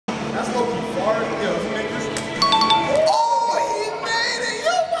That's low-key far. Yo, if you make this. Oh, he made it!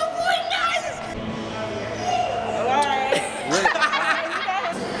 Yo, my boy, nice! Alright.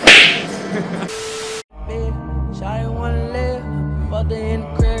 Shawty wanna live, fucked her in the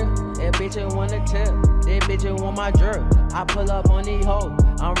crib. That bitch ain't wanna tip, that bitch ain't want my drip. I pull up on these hoes,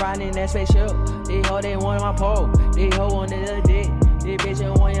 I'm riding that spaceship. These hoes, they want my pole, these hoes want the dick. This bitch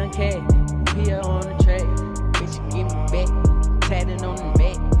ain't want young cat, here on the track. Bitch, give me back, tatted on the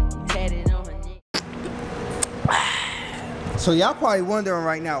back, tatted on her neck. So y'all probably wondering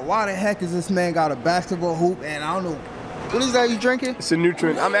right now, why the heck is this man got a basketball hoop and I don't know, what is that you drinking? It's a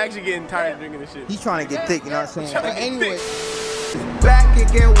nutrient. I'm actually getting tired of drinking this shit. He's trying to get thick, you know what I'm saying? But anyway, back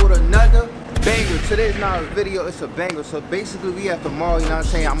again with another banger. Today's not a video, it's a banger. So basically we at the mall, you know what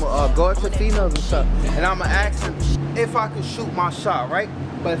I'm saying? I'm gonna go up to females and stuff, and I'm gonna ask them if I can shoot my shot, right?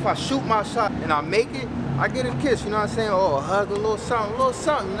 But if I shoot my shot and I make it, I get a kiss, you know what I'm saying? Or a hug, a little something, you know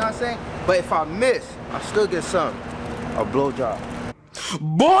what I'm saying? But if I miss, I still get something. A blowjob.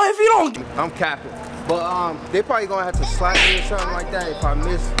 Boy, if you don't... I'm capping. But they probably gonna have to slap me or something like that. If I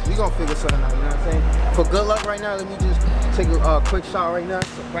miss, we gonna figure something out, you know what I'm saying? For good luck right now, let me just take a quick shot right now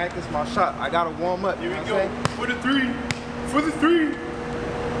to practice my shot. I gotta warm up, you know what I'm saying? For the three. For the three.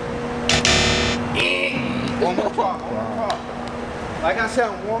 One more drop, one more drop. Like I said,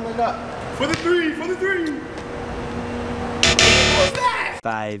 I'm warming up. For the three, for the three. What's that?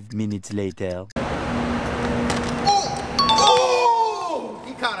 5 minutes later.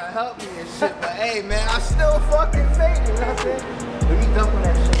 He kinda helped me and shit, but hey man, I still fucking fake it, you know what I'm saying? Let me dump on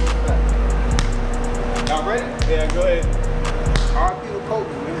that shit. Y'all ready? Yeah, go ahead. R.I.P. to Kobe,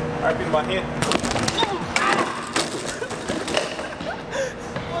 man. R.I.P. to my hand.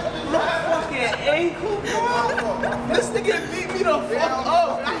 Ankle, this nigga beat me the fuck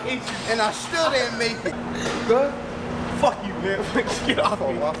up. I hate you. And I still didn't make it. Good? Fuck you, man. Just get off me.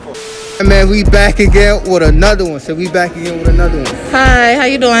 Hey man, we back again with another one. So we back again with another one. Hi, how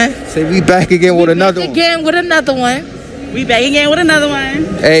you doing? Say we back again with another one. Again with another one. We back again with another one.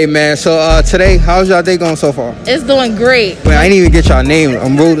 Hey man, so today, how's y'all day going so far? It's doing great. Man, I didn't even get y'all name.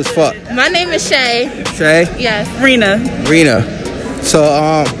 I'm rude as fuck. My name is Shay. Shay? Yes. Rena. Rena. So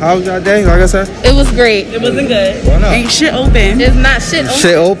how was y'all day? Like I said? It was great. It wasn't good. Why not? Ain't shit open. It's not shit open.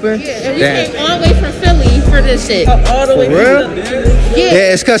 Shit open? Yeah, and we Damn. came all the way from Philly for this shit. All the way For real? from the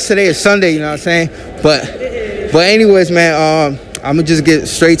Yeah, it's cause today is Sunday, you know what I'm saying? But anyways, man, I'ma just get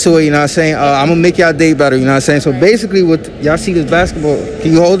straight to it, you know what I'm saying? I'm gonna make y'all day better, you know what I'm saying? So basically, y'all see this basketball,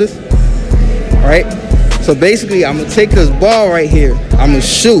 can you hold this? All right? So basically, I'm gonna take this ball right here, I'm gonna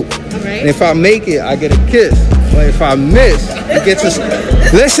shoot. And if I make it, I get a kiss. But if I miss, you get to...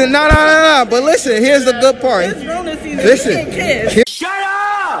 Listen, no, but listen, here's the good part. It's Rona season. Listen. You can't kiss. Shut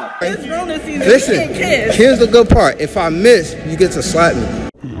up! It's Rona season. Listen, You can't kiss. here's the good part. If I miss, you get to slap me.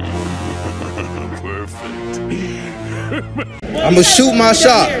 I'm gonna shoot my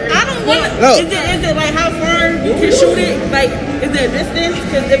shot. I don't want. No. Is it like how far you can shoot it? Like, is there a distance?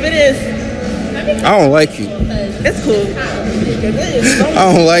 Because if it is, I don't like you. it's cool.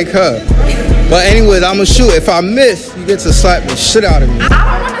 I don't like her. But anyways, I'm gonna shoot. If I miss, you get to slap the shit out of me. I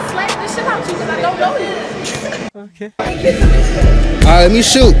don't want to slap the shit out you because I don't know you. Okay. Alright, let me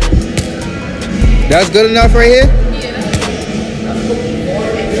shoot. That's good enough right here?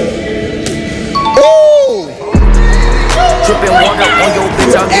 Ooh! Dripping water on your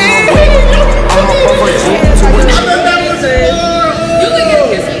bitch, I'll give you away. I'm a buffer to it. You can get a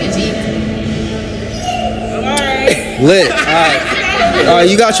kiss on your cheek. Lit. Alright,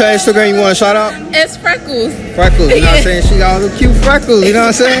 you got your Instagram you want to shout out? It's Freckles. Freckles, you know what I'm saying? She got all the cute freckles, you know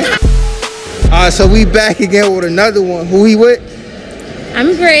what I'm saying? Alright, so we back again with another one. Who he with?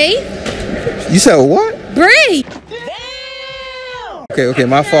 I'm Gray. You said what? Gray. Okay,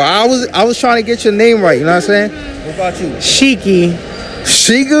 my fault. I was trying to get your name right, you know what I'm saying? What about you? Cheeky.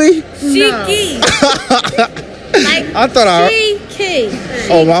 Shigly? Cheeky. Like I thought cheeky.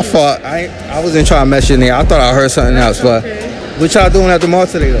 Oh, my fault. I wasn't trying to mess your name. I thought I heard something else, but what y'all doing at the mall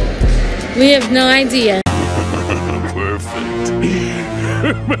today though? We have no idea.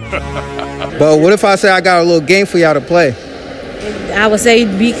 But what if I say I got a little game for y'all to play? I would say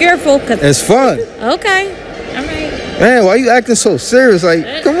be careful because It's fun. okay. All right. Man, why you acting so serious? Like,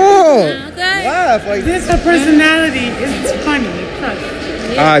 come on. Okay. Laugh. Like, This her personality. It's funny.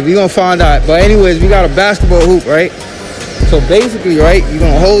 Alright, we gonna find out. But anyways, we got a basketball hoop, right? So basically, right, you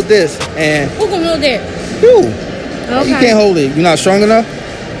gonna hold this and Who gonna hold there? you. Okay. You can't hold it. You're not strong enough?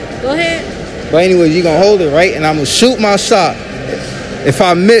 Go ahead. But anyways, you gonna hold it, right? And I'm gonna shoot my shot. If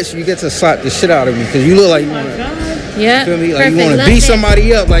I miss, you get to slap the shit out of me. Cause you look like you wanna, Yeah. feel me? Like Perfect. you wanna Love beat that.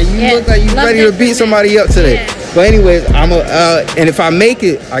 somebody up. Like you Yeah. look like you Love ready that to beat for somebody up today. Yeah. But anyways, and if I make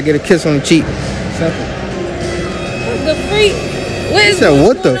it, I get a kiss on the cheek. Simple. What the freak? What is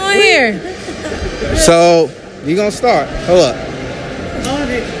What going on here? So we gonna start. Hold up. Hold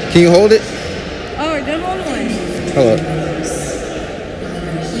it. Can you hold it? Oh, then hold on. Hold up.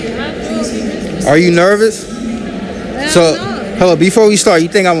 Are you nervous? So hold up. Before we start, you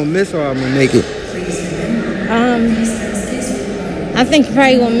think I'm gonna miss or I'm gonna make it? I think you're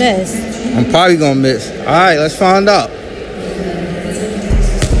probably gonna miss. I'm probably gonna miss. All right, let's find out.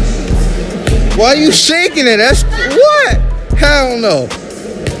 Why are you shaking it? That's what? Hell no.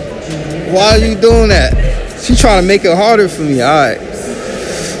 Why are you doing that? She trying to make it harder for me. All right.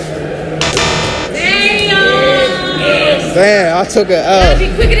 Damn, I took a L. Be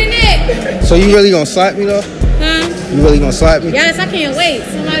quicker than that. So you really gonna slap me though? Huh? You really gonna slap me? Yes, I can't wait.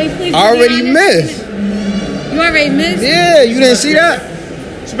 Somebody please. I already missed. You already missed? Yeah, you didn't see that?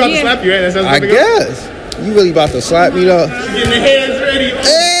 She about to slap you, right? That's how I it's about to go? guess. You really about to slap me though? Getting the hands ready.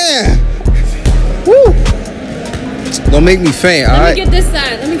 Damn. Woo. Don't make me faint, all Let right? me get this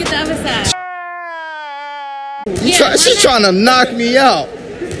side. Let me get the other side. She's trying to knock me out.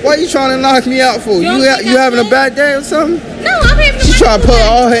 What are you trying to knock me out for? You having a bad day or something? No, I'm having She's trying to put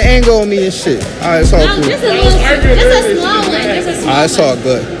all her anger on me and shit. All right, it's all No, cool. just a little. Just a small one. Just a small All right, it's all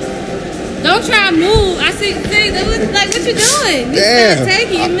good. Don't try to move. I see. That was like, what you doing? You Damn. trying to take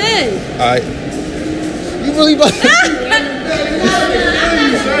it. You missed. All right. You really about to...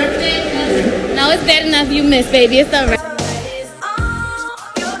 No, it's bad enough you missed, baby. It's all right.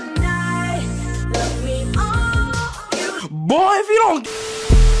 Boy, if you don't...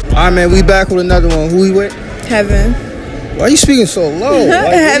 All right, man, we back with another one. Who we with? Heaven. Why are you speaking so low? Like,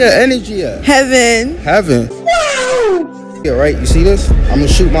 where your energy at? Heaven. Heaven. Yeah, right? You see this? I'm going to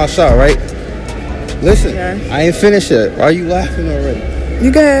shoot my shot, right? Listen, I ain't finished yet. Why are you laughing already?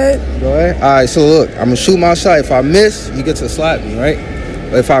 You good? Go ahead. All right, so look, I'm going to shoot my shot. If I miss, you get to slap me, right?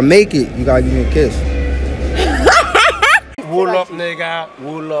 But if I make it, you got to give me a kiss. Wool up, nigga.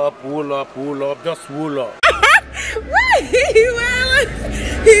 Wool up, wool up, wool up. Just wool up. Right. He wildin'.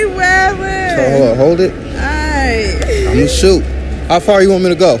 So hold it. Alright. I'm going to shoot. How far you want me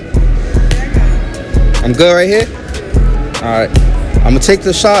to go? I'm good right here? All right. I'm going to take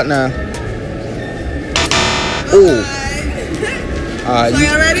the shot now. Ooh. All right. So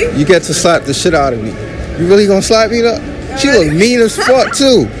y'all ready? You get to slap the shit out of me. You really going to slap me though? She look mean as fuck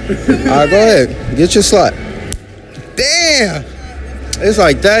too. All right, go ahead. Get your slap. Damn. It's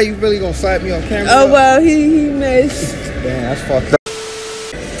like that. You really going to slap me on camera? Oh, well, he missed. Damn, that's fucked up.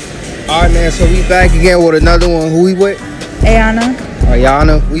 All right, man. So we back again with another one. Who we with? Ayana.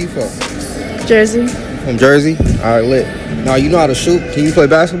 Ayana. Where you from? Jersey. From Jersey? All right, lit. Now, you know how to shoot? Can you play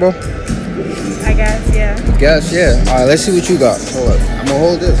basketball? I guess, yeah. Guess, yeah. All right, let's see what you got. Hold up. I'm going to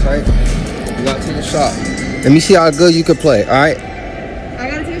hold this, right? You got to take a shot. Let me see how good you can play, all right? I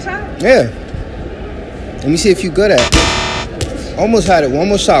gotta take a shot? Yeah. Let me see if you're good at it. Almost had it. One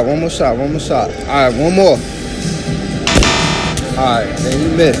more shot, one more shot, one more shot. All right, one more. All right, then you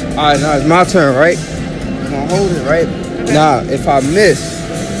missed. All right, now it's my turn, right? I'm going to hold it, right? Okay. Now, if I miss,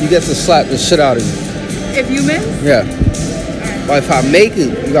 you get to slap the shit out of me. If you miss? Yeah. But if I make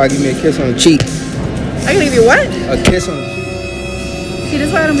it, you gotta give me a kiss on the cheek. I gotta give you what? A kiss on the cheek. See, this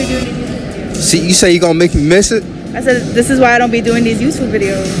is why I don't be doing these YouTube videos. See, you say you're gonna make me miss it? I said, this is why I don't be doing these YouTube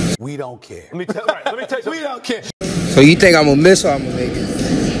videos. We don't care. Let me tell you something. We don't care. So you think I'm gonna miss or I'm gonna make it?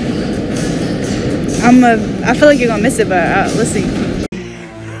 I feel like you're gonna miss it, but let's see.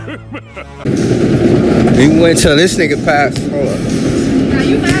 We wait till this nigga passed. Hold up. Now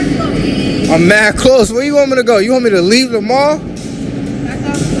you mad close. I'm mad close. Where you want me to go? You want me to leave the mall?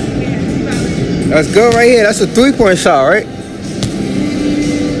 That's good right here. That's a 3-point shot, right?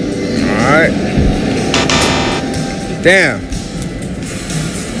 Alright. Damn.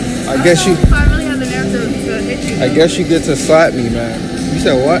 I guess you really have the nerve to hit you. I guess you get to slap me, man. You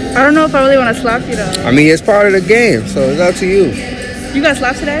said what? I don't know if I really want to slap you though. I mean, it's part of the game, so it's up to you. You got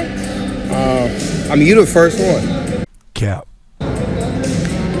slapped today? I mean, you the first one. Cap.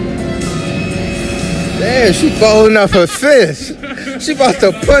 Damn, she balling up her fist. She about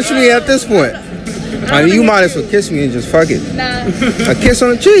to punch me at this point. I mean, you might as well kiss me and just fuck it. Nah. A kiss on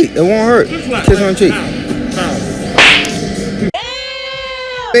the cheek, it won't hurt. Kiss on the cheek.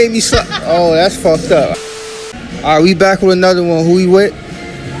 Made me slap. Oh, that's fucked up. All right, we back with another one. Who we with?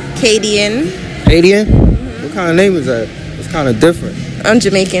 Cadian. Cadian? What kind of name is that? It's kind of different. I'm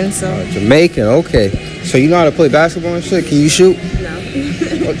Jamaican, so. Jamaican, okay. So you know how to play basketball and shit? Can you shoot? No.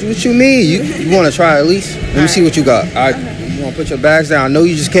 What you mean? You want to try at least? Let me see what you got. All right. You want to put your bags down? I know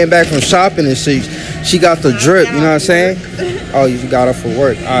you just came back from shopping and shit. She got the drip, you know what I'm saying? Oh, you got her for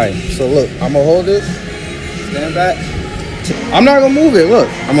work. All right. So look, I'm going to hold this. Stand back. I'm not gonna move it. Look,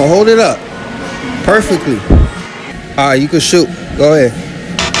 I'm gonna hold it up perfectly. All right, you can shoot. Go ahead.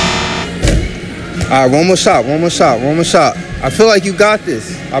 All right, one more shot. One more shot. One more shot. I feel like you got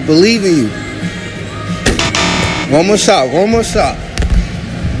this. I believe in you. One more shot. One more shot.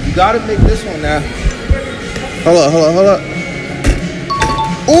 You gotta make this one now. Hold up. Hold up. Hold up.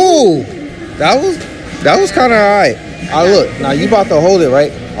 Ooh, that was kind of alright. All right, look. Now you about to hold it,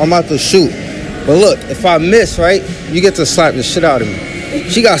 right? I'm about to shoot. But look, if I miss, right, you get to slap the shit out of me.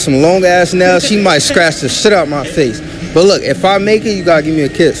 She got some long ass nails. She might scratch the shit out my face. But look, if I make it, you gotta give me a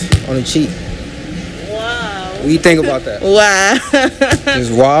kiss on the cheek. Wow. What do you think about that? Wow.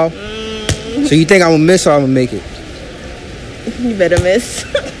 Just wow. So you think I'm gonna miss or I'm gonna make it? You better miss.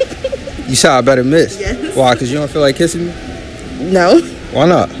 You said I better miss. Yes. Why? Cause you don't feel like kissing me? No. Why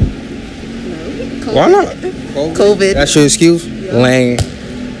not? No. Why not? COVID. That's your excuse? Yeah. Lame.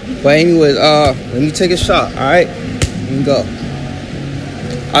 But anyways, let me take a shot, all right? Let me go.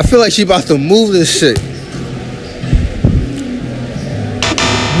 I feel like she about to move this shit.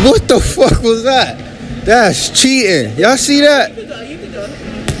 What the fuck was that? That's cheating. Y'all see that? You can go.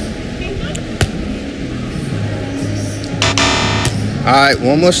 All right,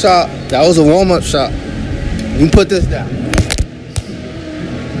 one more shot. That was a warm-up shot. Let me put this down.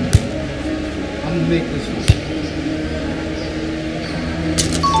 I'm gonna make this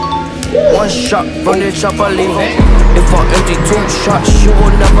One shot from the chopper, leave her. If I empty 2 shots, you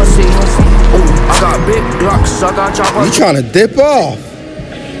will never see her. Ooh, I got big blocks, I got choppers. You trying to dip off?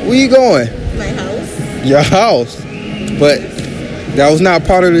 Where you going? My house. Your house. But that was not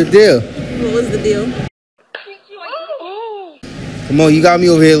part of the deal. What was the deal? Come on, you got me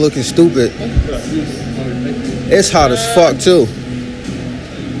over here looking stupid. It's hot as fuck too.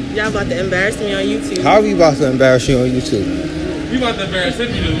 Y'all about to embarrass me on YouTube. How are we about to embarrass you on YouTube? You about to embarrass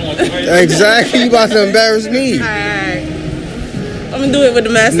him, you just want to. Exactly, you about to embarrass me. Alright. I'm gonna do it with the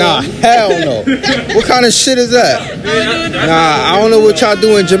mask Nah, on. hell no. What kind of shit is that? Nah, I don't know what y'all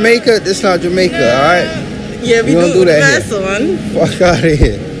do in Jamaica. This not Jamaica, alright? Yeah, we don't do do it with the that mask on. Fuck out of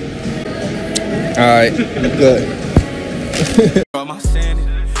here. Alright, good. My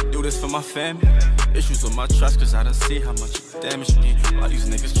sanity, do this for my family. Issues with my trust, cause I done see how much you damaged me. All these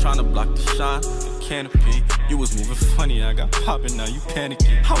niggas tryna block the shine, the canopy. You was moving funny, I got poppin', now you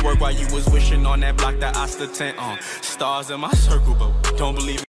panicking. I work while you was wishing on that block that I stood tent on. Stars in my circle, but don't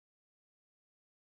believe